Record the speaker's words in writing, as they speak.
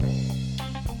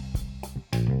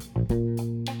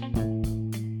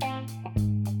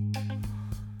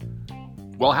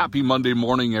Well, happy Monday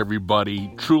morning,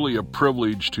 everybody. Truly a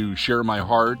privilege to share my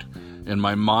heart and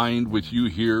my mind with you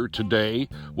here today,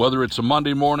 whether it's a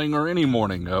Monday morning or any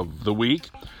morning of the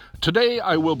week. Today,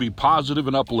 I will be positive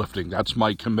and uplifting. That's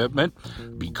my commitment.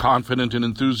 Be confident and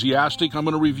enthusiastic. I'm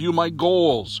going to review my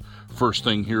goals first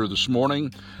thing here this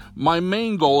morning. My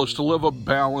main goal is to live a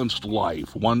balanced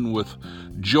life, one with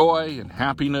joy and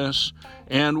happiness,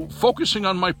 and focusing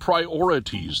on my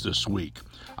priorities this week.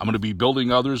 I'm going to be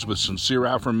building others with sincere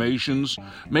affirmations,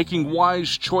 making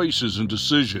wise choices and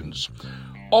decisions.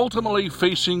 Ultimately,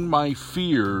 facing my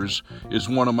fears is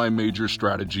one of my major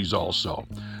strategies also.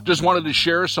 Just wanted to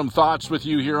share some thoughts with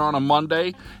you here on a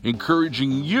Monday,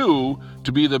 encouraging you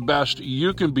to be the best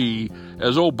you can be,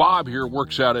 as old Bob here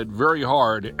works at it very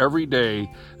hard every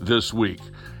day this week.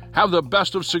 Have the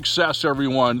best of success,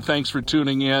 everyone. Thanks for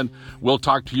tuning in. We'll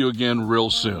talk to you again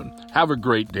real soon. Have a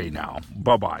great day now.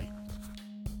 Bye-bye.